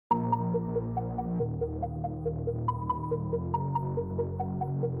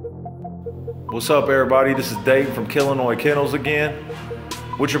What's up, everybody? This is Dayton from Killinois Kennels again.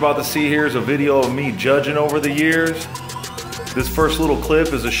 What you're about to see here is a video of me judging over the years. This first little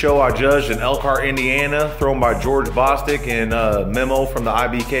clip is a show I judged in Elkhart, Indiana, thrown by George Bostic and Memo from the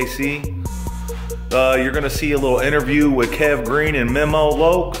IBKC. You're gonna see a little interview with Kev Green and Memo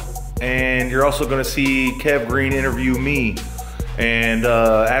Loke, and you're also gonna see Kev Green interview me. And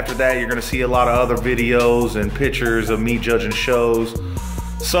after that, you're gonna see a lot of other videos and pictures of me judging shows.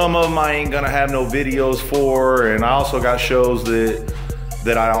 Some of them I ain't gonna have no videos for, and I also got shows that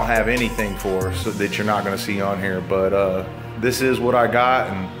I don't have anything for, so that you're not gonna see on here. But this is what I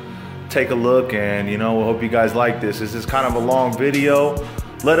got, and take a look, and you know, I hope you guys like this. This is kind of a long video.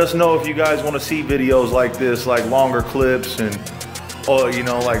 Let us know if you guys want to see videos like this, like longer clips, and you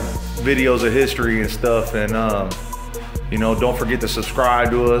know, like videos of history and stuff. And you know, don't forget to subscribe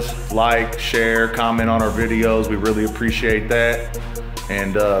to us, like, share, comment on our videos. We really appreciate that.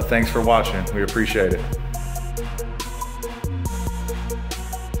 And thanks for watching. We appreciate it.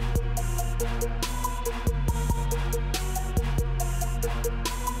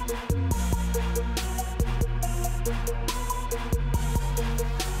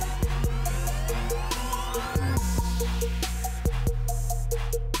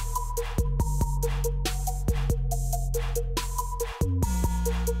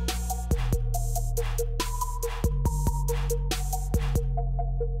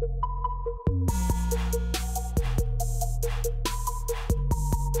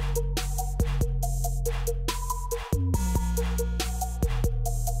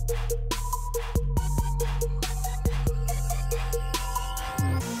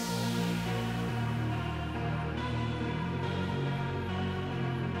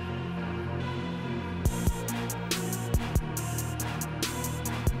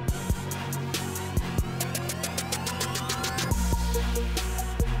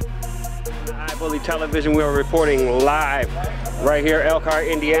 Bully Television, we are reporting live right here, Elkhart,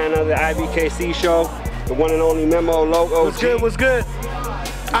 Indiana, the IBKC show, the one and only Memo Loke OG. What's good, what's good?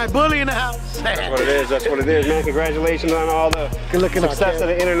 Bully in the house. That's what it is, that's what it is, man. Congratulations on all the success of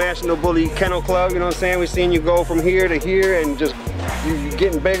the International Bully Kennel Club, you know what I'm saying? We've seen you go from here to here, and just you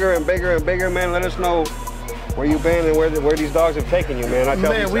getting bigger and bigger and bigger, man. Let us know where you been and where these dogs have taken you,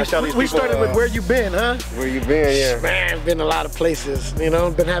 man. We started with where you been, huh? Where you been, yeah. Man, been a lot of places, you know,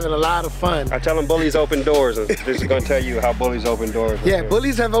 been having a lot of fun. I tell them bullies open doors, and this is going to tell you how bullies open doors. Yeah,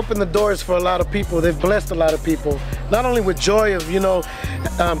 bullies have opened the doors for a lot of people. They've blessed a lot of people. Not only with joy of, you know,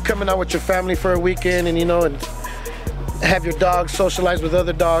 coming out with your family for a weekend and, you know, and have your dog socialize with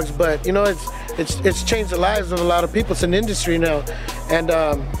other dogs, but, you know, it's changed the lives of a lot of people. It's an industry now. And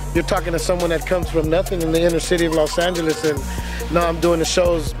you're talking to someone that comes from nothing in the inner city of Los Angeles, and now I'm doing the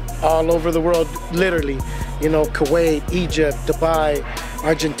shows all over the world, literally. You know, Kuwait, Egypt, Dubai,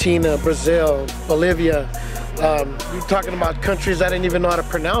 Argentina, Brazil, Bolivia. You're talking about countries I didn't even know how to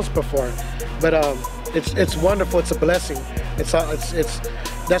pronounce before. But it's wonderful, it's a blessing.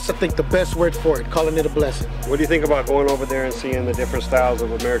 That's, I think, the best word for it, calling it a blessing. What do you think about going over there and seeing the different styles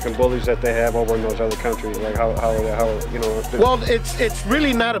of American bullies that they have over in those other countries? Like how you know? Well, it's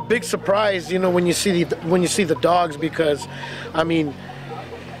really not a big surprise, you know, when you see the dogs, because, I mean,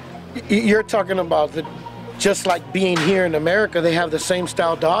 you're talking about just like being here in America, they have the same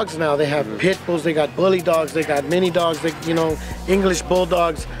style dogs now. They have pit bulls, they got bully dogs, they got mini dogs, you know, English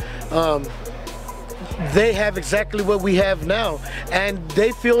bulldogs. They have exactly what we have now, and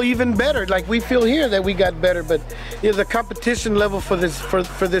they feel even better. Like we feel here that we got better, but you know, the competition level for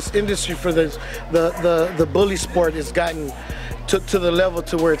this industry, for the bully sport, has gotten to the level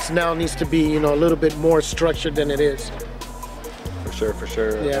to where it's now needs to be, you know, a little bit more structured than it is. For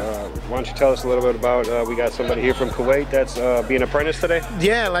sure. Yeah. Why don't you tell us a little bit about, we got somebody here from Kuwait that's being apprentice today?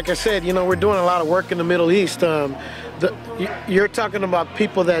 Yeah, like I said, you know, we're doing a lot of work in the Middle East. You're talking about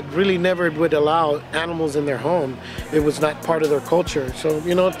people that really never would allow animals in their home. It was not part of their culture. So,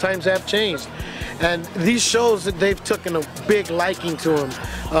 you know, times have changed. And these shows, they've taken a big liking to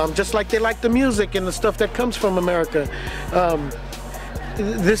them. Just like they like the music and the stuff that comes from America.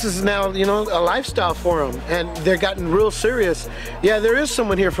 This is now, you know, a lifestyle for them, and they're gotten real serious. Yeah, there is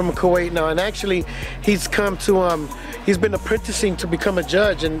someone here from Kuwait now, and actually he's come to, he's been apprenticing to become a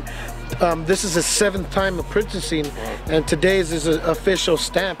judge, and this is his 7th time apprenticing, and today's his official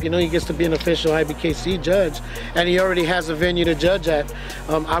stamp. You know, he gets to be an official IBKC judge, and he already has a venue to judge at,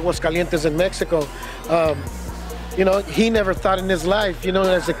 Aguascalientes in Mexico. You know, he never thought in his life, you know,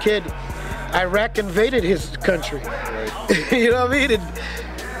 as a kid, Iraq invaded his country. Right. You know what I mean?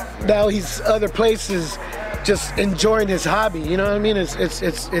 And now he's other places just enjoying his hobby. You know what I mean? It's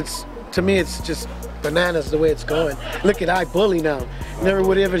to me, it's just bananas the way it's going. Look at iBully now. Never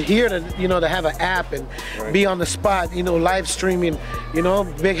would ever hear to, you know, to have an app and be on the spot, you know, live streaming, you know.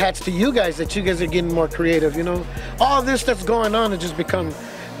 Big hats to you guys that you guys are getting more creative, you know. All this that's going on has just become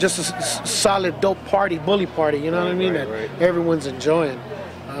just a solid dope party, bully party, you know what I mean, that everyone's enjoying.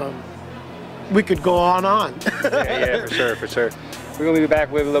 We could go on. Yeah, for sure, for sure. We're gonna be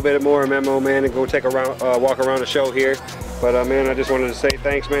back with a little bit more memo, man, and go take a walk around the show here. But man, I just wanted to say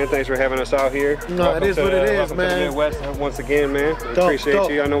thanks, man. Thanks for having us out here. No, welcome it is what it is, man. To the Midwest once again, man. Appreciate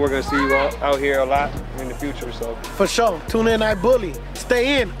you. I know we're gonna see you out here a lot in the future, so. For sure. Tune in, iBully.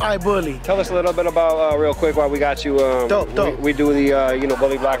 Stay in, iBully. Tell us a little bit about real quick while we got you. We do the you know,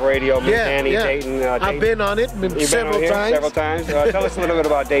 Bully Block Radio, Danny, Dayton. I've been on it several times. Several times. Tell us a little bit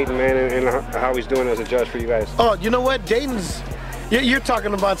about Dayton, man, and how he's doing as a judge for you guys. Oh, you know what, Dayton's. You're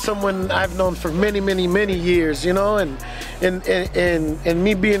talking about someone I've known for many, many, many years, you know, and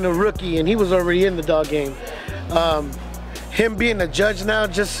me being a rookie, and he was already in the dog game. Him being a judge now,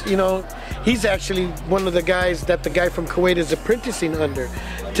 just, you know, he's actually one of the guys that the guy from Kuwait is apprenticing under.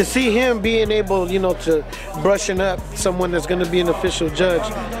 To see him being able, you know, to brushing up someone that's going to be an official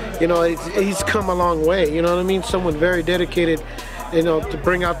judge, you know, he's come a long way, you know what I mean? Someone very dedicated, you know, to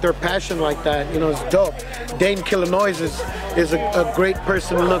bring out their passion like that, you know, it's dope. Dayton Killinois is a great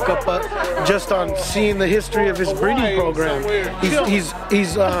person to look up just on seeing the history of his breeding program. He's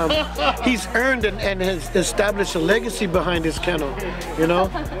earned and has established a legacy behind his kennel, you know.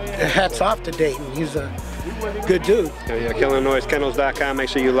 Hats off to Dayton. He's a good dude. Yeah, KillinoisKennels.com. Make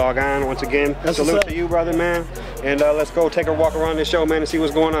sure you log on once again. Salute to you, brother, man. And let's go take a walk around this show, man, and see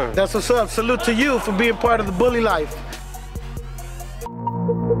what's going on. That's what's up. Salute to you for being part of the bully life.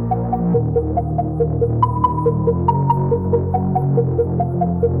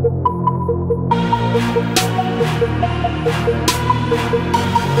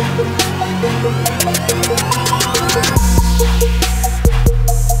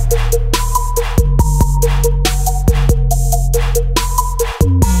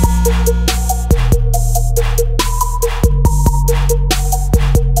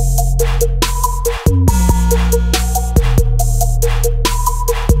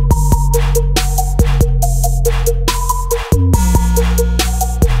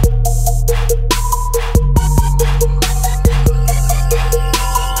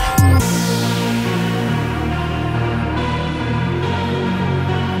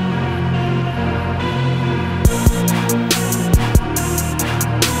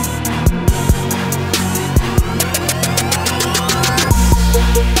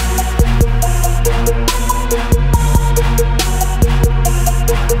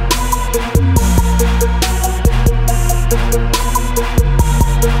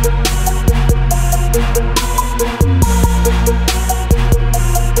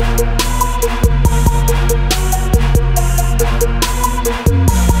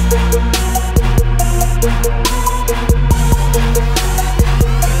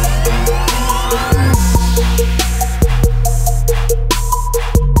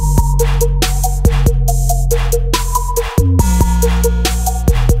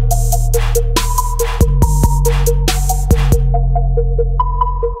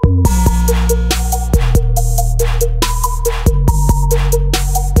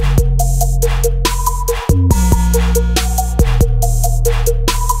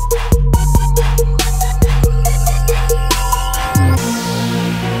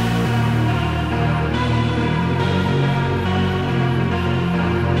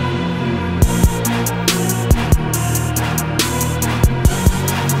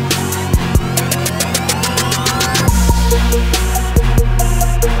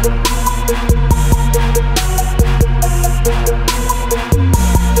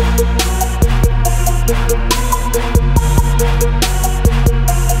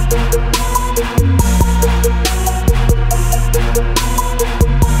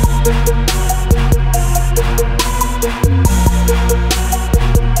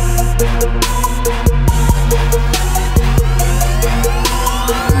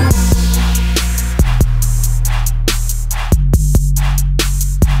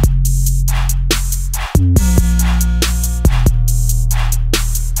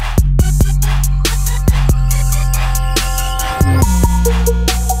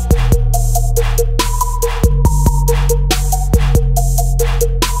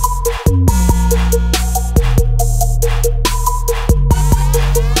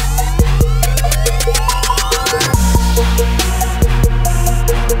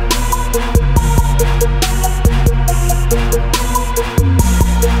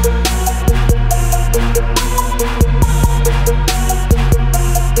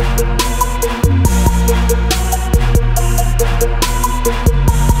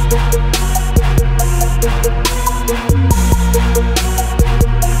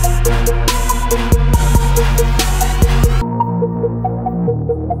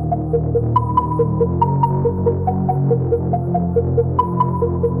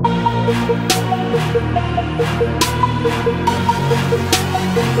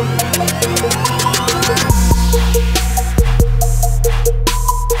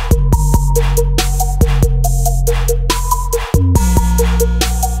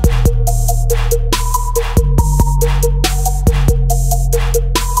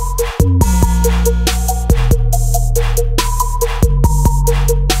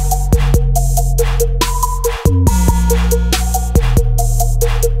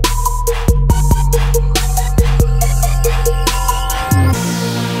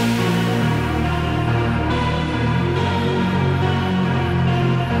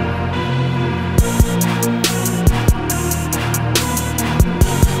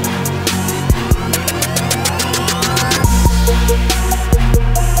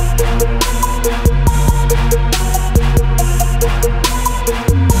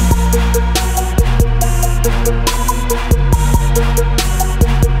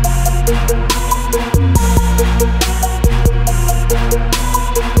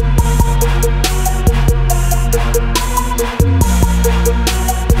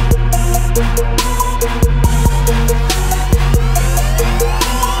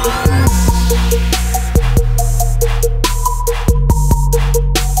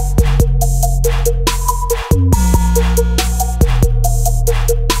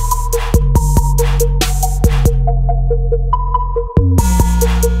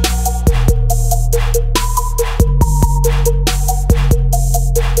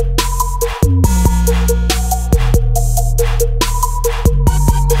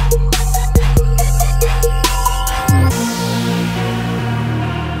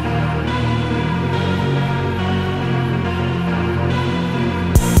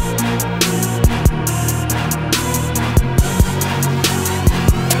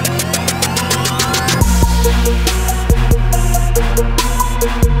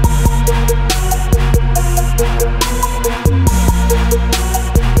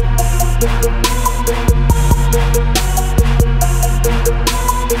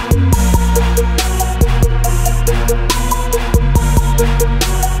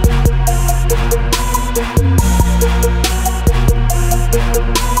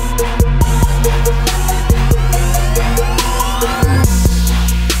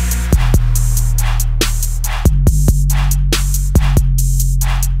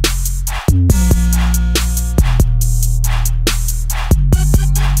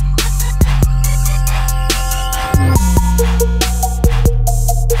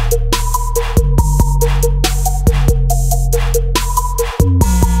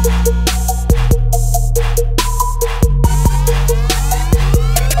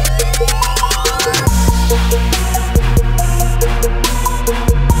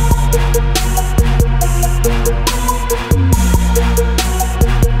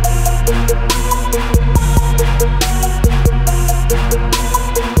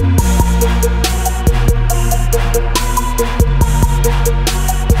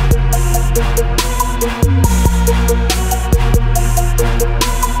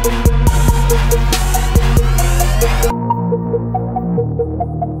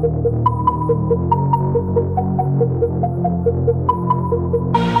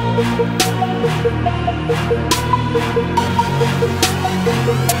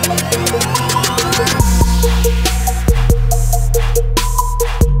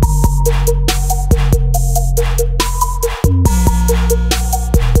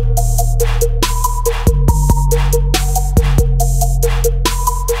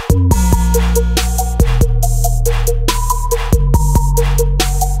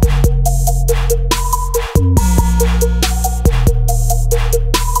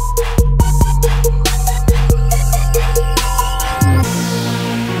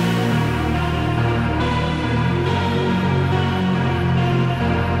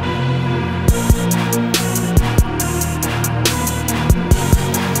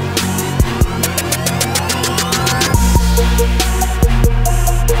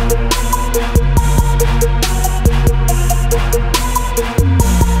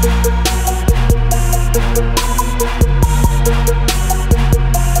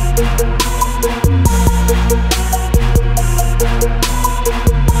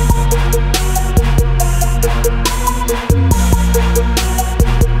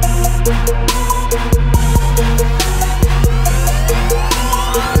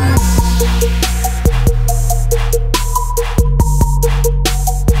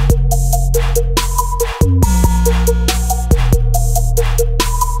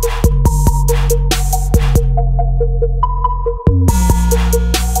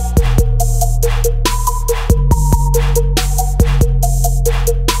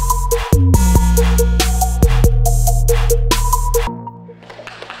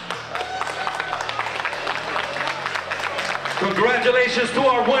 Congratulations to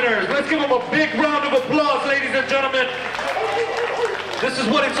our winners. Let's give them a big round of applause, ladies and gentlemen. This is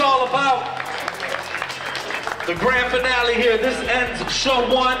what it's all about. The grand finale here. This ends show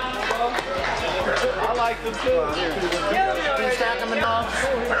 1. I like them too. Been stacking them off.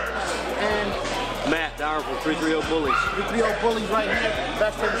 And Matt, down from 330 Bullies. 330 Bullies right here.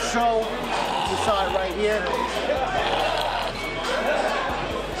 Best of the show. You saw it right here.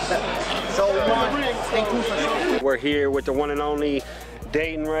 Show 1. Stay tuned for show 2. We're here with the one and only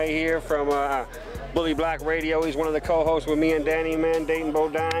Dayton right here from Bully Black Radio. He's one of the co-hosts with me and Danny, man. Dayton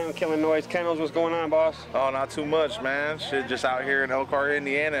Bodine, Killinois Kennels. What's going on, boss? Oh, not too much, man. Shit, just out here in Elkhart,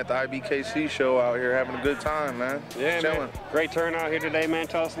 Indiana at the IBKC show out here having a good time, man. Yeah, chilling. man. Great turnout here today, man.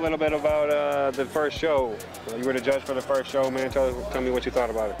 Tell us a little bit about the first show. You were the judge for the first show, man. Tell me what you thought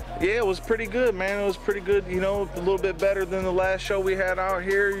about it. Yeah, it was pretty good, man. It was pretty good, you know, a little bit better than the last show we had out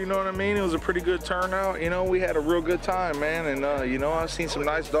here, you know what I mean? It was a pretty good turnout, you know. We had a real good time, man, and, you know, I've seen some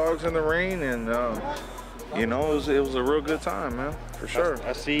nice dogs in the ring, and, you know, it was a real good time, man, for sure.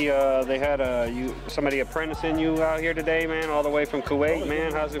 I see they had somebody apprenticing you out here today, man, all the way from Kuwait,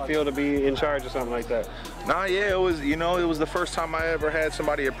 man. How's it feel to be in charge of something like that? Nah, yeah, it was, you know, it was the first time I ever had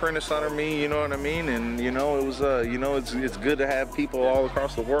somebody apprentice under me, you know what I mean? And, you know, it was, you know, it's good to have people all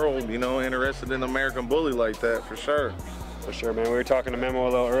across the world, you know, interested in American Bully like that, for sure. For sure, man. We were talking to Memo a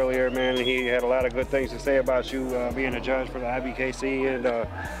little earlier, man, and he had a lot of good things to say about you being a judge for the IBKC, and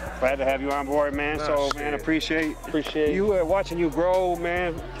glad to have you on board, man. Man, appreciate you watching you grow,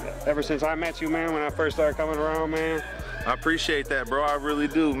 man. Ever since I met you, man, when I first started coming around, man. I appreciate that, bro. I really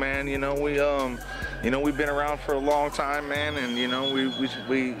do, man. You know, we've been around for a long time, man, and you know,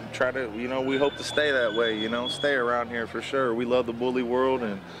 we try to, you know, we hope to stay that way, you know, stay around here for sure. We love the bully world,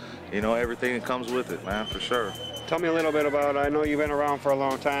 and you know, everything that comes with it, man, for sure. Tell me a little bit about, I know you've been around for a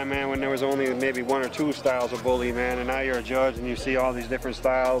long time, man, when there was only maybe 1 or 2 styles of bully, man, and now you're a judge and you see all these different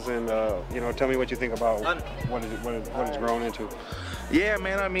styles, and you know, tell me what you think about what it's grown into. Yeah,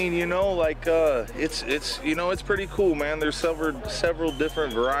 man, I mean, you know, like, it's you know, it's pretty cool, man. There's several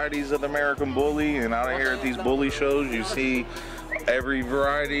different varieties of the American Bully, and out here at these bully shows, you see every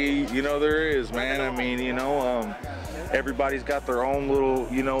variety, you know, there is, man. I mean, you know, everybody's got their own little,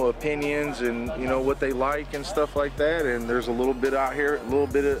 you know, opinions and, you know, what they like and stuff like that, and there's a little bit out here, a little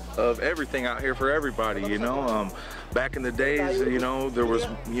bit of everything out here for everybody, you know. Back in the days, you know, there was,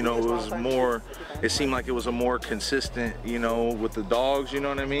 you know, it was more, it seemed like it was a more consistent, you know, with the dogs, you know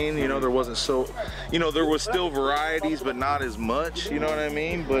what I mean? You know, there wasn't so, you know, there was still varieties, but not as much, you know what I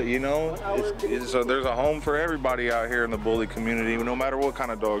mean? But, you know, there's a home for everybody out here in the bully community, no matter what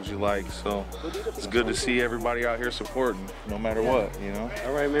kind of dogs you like. So it's good to see everybody out here supporting, no matter what, you know?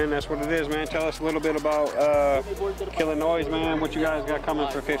 All right, man, that's what it is, man. Tell us a little bit about Killinois, man, what you guys got coming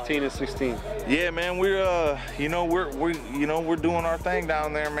for 15 and 16. Yeah, man, we're, you know, we're we're doing our thing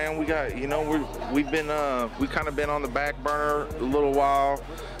down there, man. We got, we kind of been on the back burner a little while,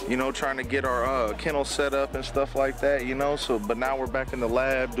 trying to get our kennel set up and stuff like that, So, but now we're back in the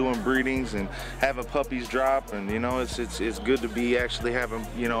lab doing breedings and having puppies drop, and it's good to be actually having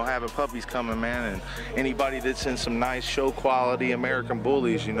puppies coming, man. And anybody that's in some nice show quality American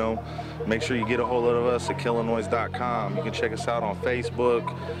bullies, make sure you get a hold of us at Killinois.com. You can check us out on Facebook.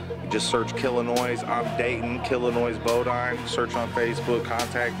 You just search Killinois. I'm Dayton, Killinois Bodine. Search on Facebook,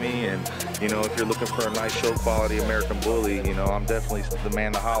 contact me, and if you're looking for a nice show quality American bully, I'm definitely the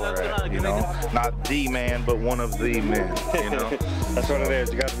man to holler at. Not the man, but one of the men. That's what it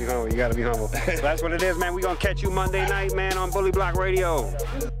is. You got to be humble. You got to be humble. So that's what it is, man. We're gonna catch you Monday night, man, on Bully Block Radio.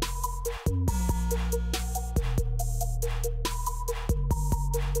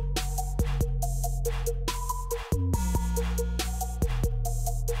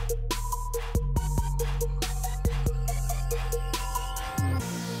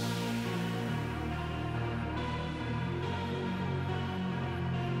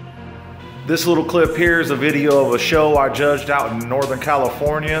 This little clip here is a video of a show I judged out in Northern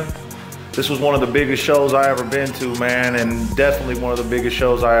California. This was one of the biggest shows I ever been to, man, and definitely one of the biggest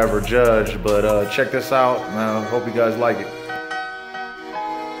shows I ever judged. But check this out, man. I hope you guys like it.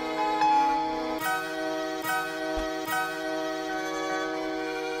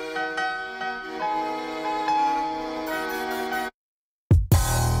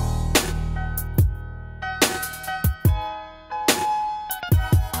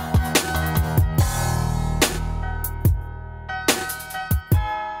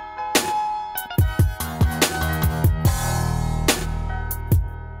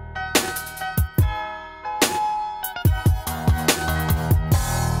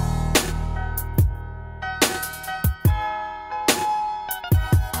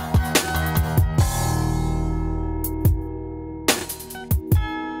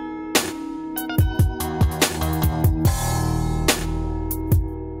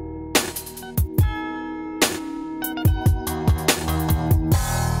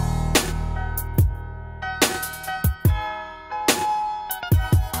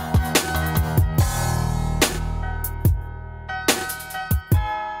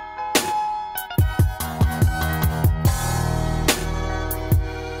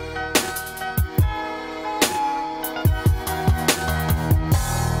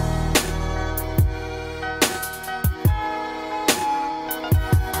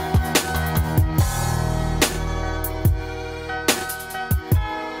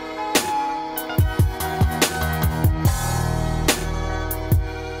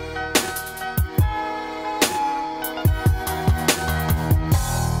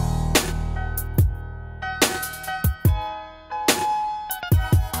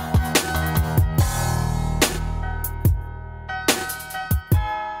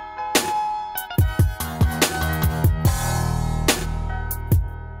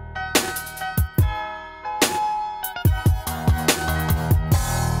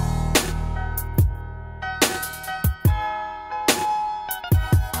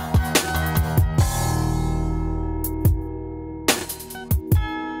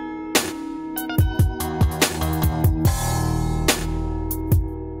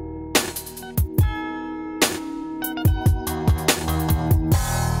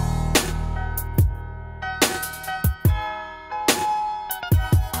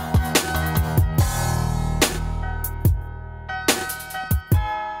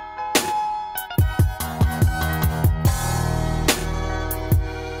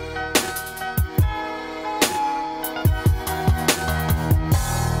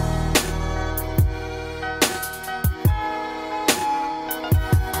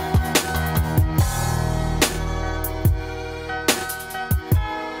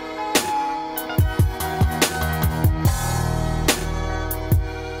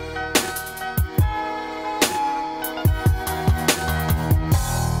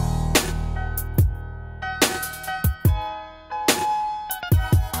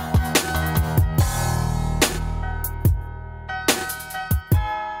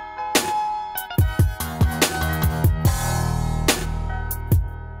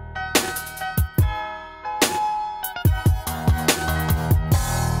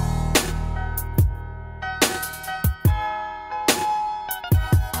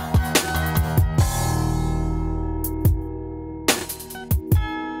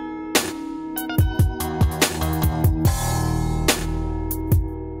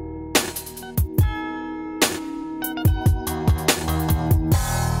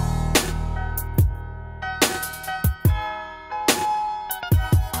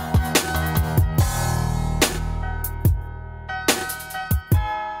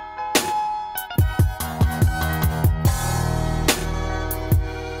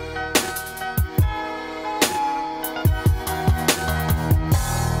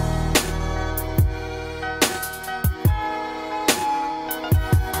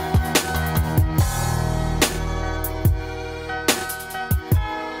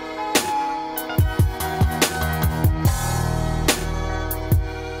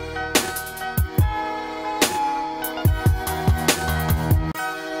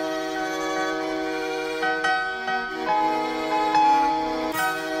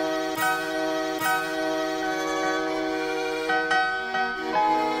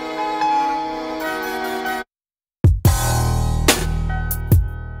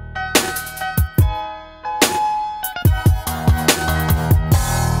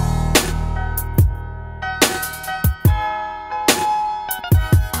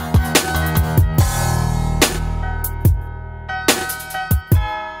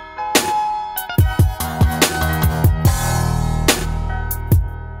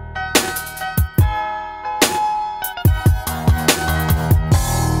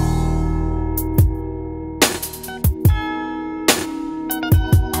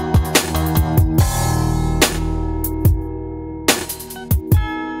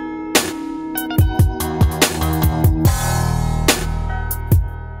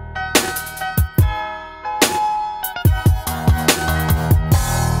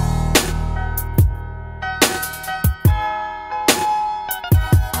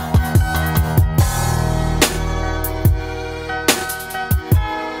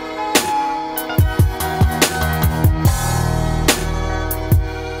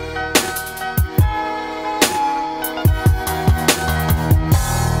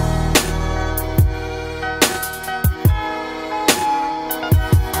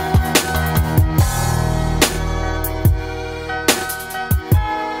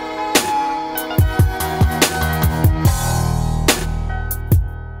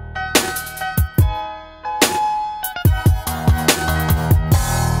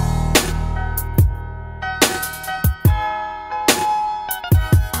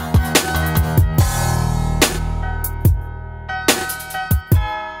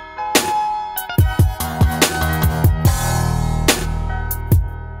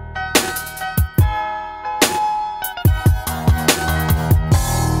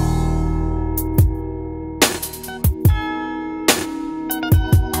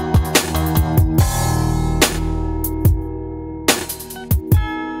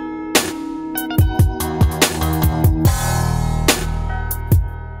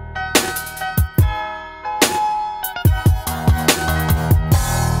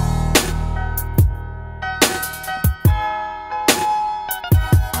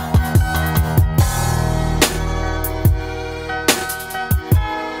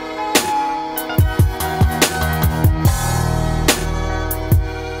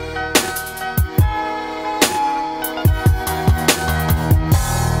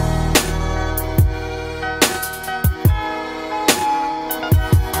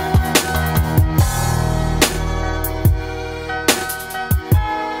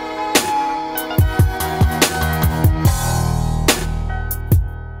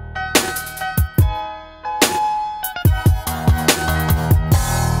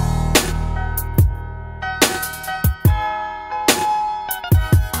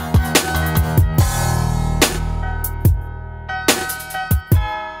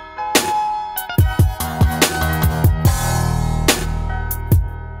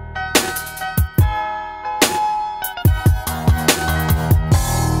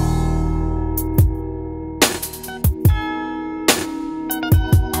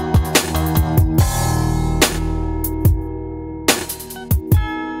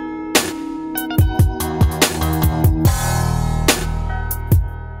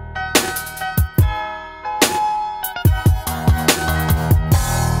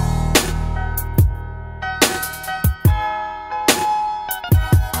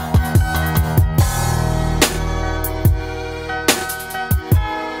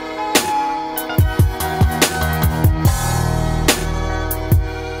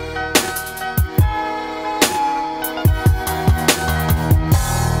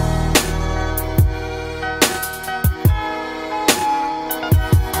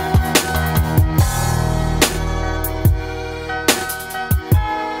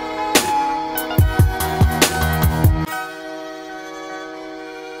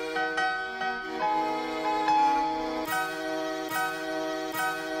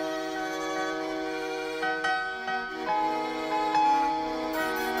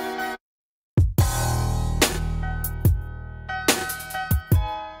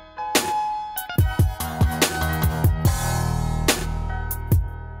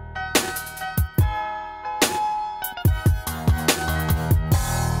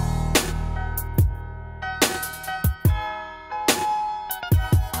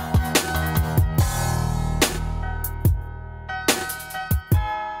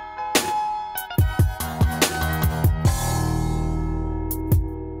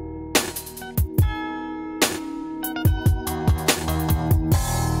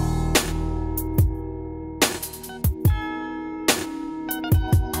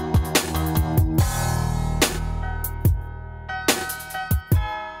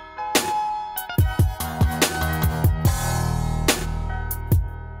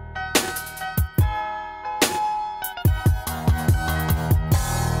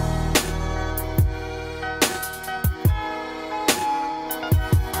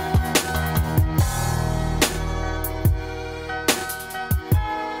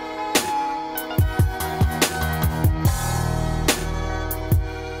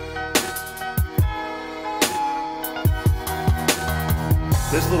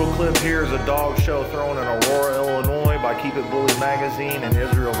 little clip here is a dog show thrown in Aurora, Illinois by Keep It Bully Magazine and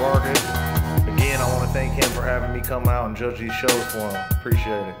Israel Vargas. Again, I want to thank him for having me come out and judge these shows for him.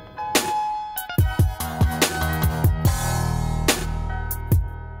 Appreciate it.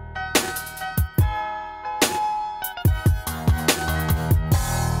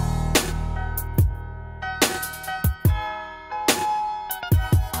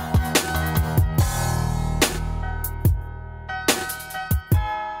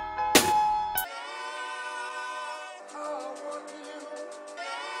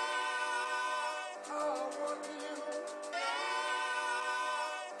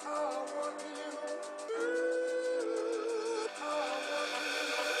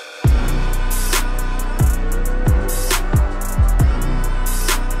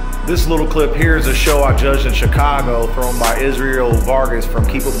 This little clip here is a show I judged in Chicago, thrown by Israel Vargas from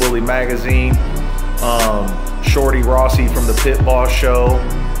Keep It Bully Magazine, Shorty Rossi from the Pit Boss Show.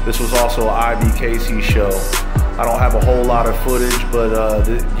 This was also an IBKC show. I don't have a whole lot of footage, but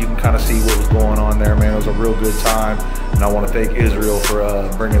you can kind of see what was going on there, man. It was a real good time, and I want to thank Israel for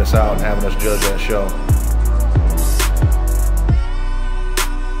bringing us out and having us judge that show.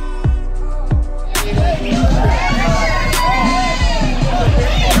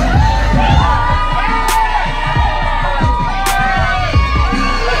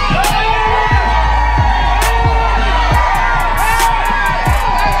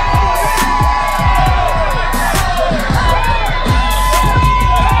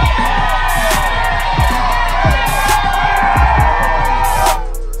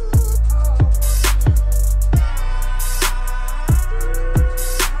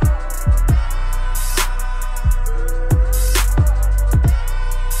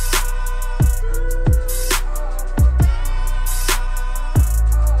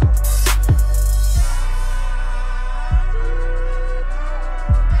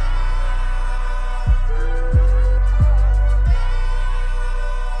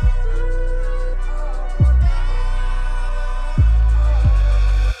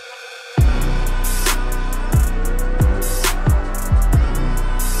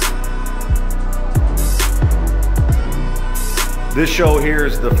 This show here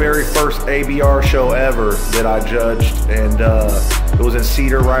is the very first ABR show ever that I judged, and it was in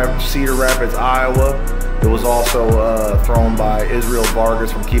Cedar Rapids, Iowa. It was also thrown by Israel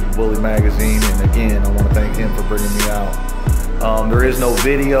Vargas from Keep It Bully Magazine, and again, I want to thank him for bringing me out. There is no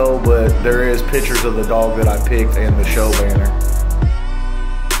video, but there is pictures of the dog that I picked and the show banner.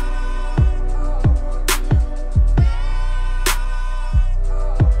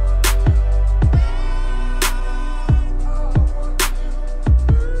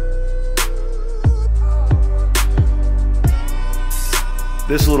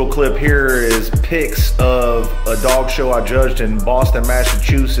 This little clip here is pics of a dog show I judged in Boston,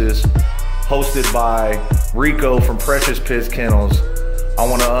 Massachusetts, hosted by Rico from Precious Pits Kennels. I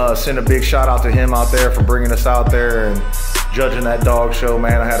want to send a big shout out to him out there for bringing us out there and judging that dog show,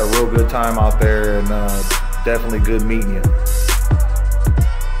 man. I had a real good time out there, and definitely good meeting you.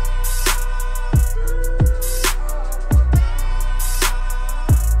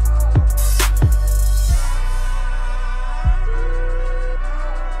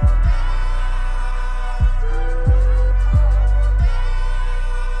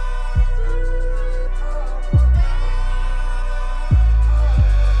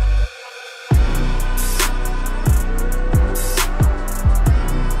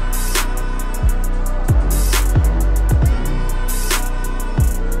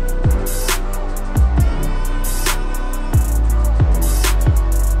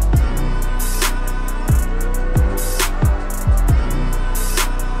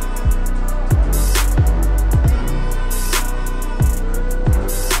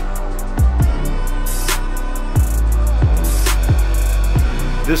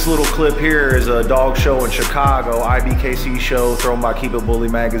 This little clip here is a dog show in Chicago, IBKC show thrown by Keep It Bully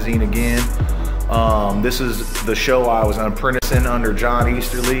Magazine again. This is the show I was apprenticing under John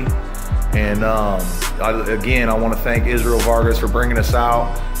Easterly. And again, I want to thank Israel Vargas for bringing us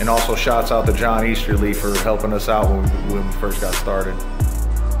out, and also shouts out to John Easterly for helping us out when we first got started.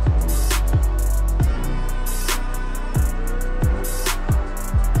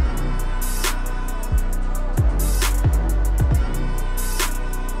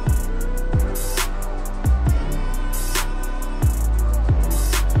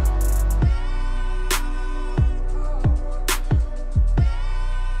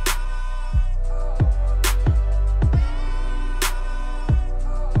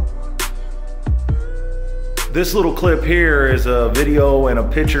 This little clip here is a video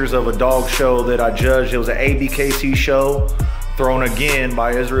and pictures of a dog show that I judged. It was an ABKC show thrown again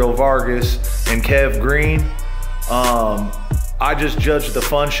by Israel Vargas and Kev Green. I just judged the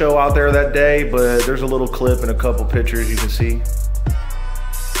fun show out there that day, but there's a little clip and a couple pictures you can see.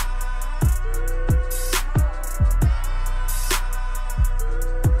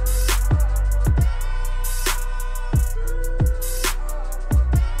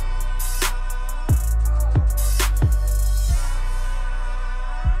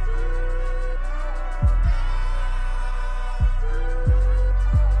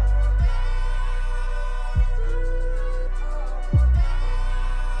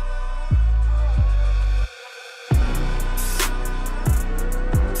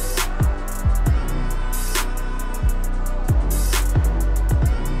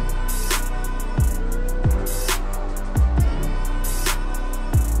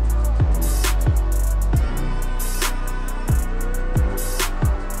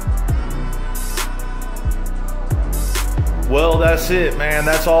 Well, that's it, man.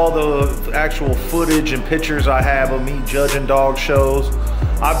 That's all the actual footage and pictures I have of me judging dog shows.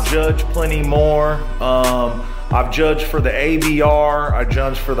 I've judged plenty more. I've judged for the ABR. I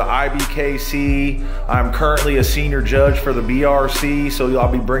judged for the IBKC. I'm currently a senior judge for the BRC, so I'll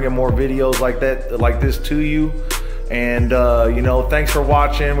be bringing more videos like this to you. And you know, thanks for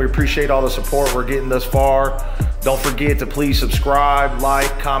watching. We appreciate all the support we're getting thus far. Don't forget to please subscribe, like,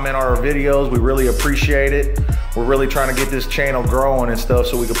 comment on our videos. We really appreciate it. We're really trying to get this channel growing and stuff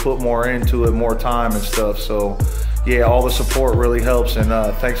so we can put more into it, more time and stuff. So yeah, all the support really helps, and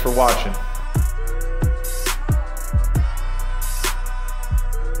thanks for watching.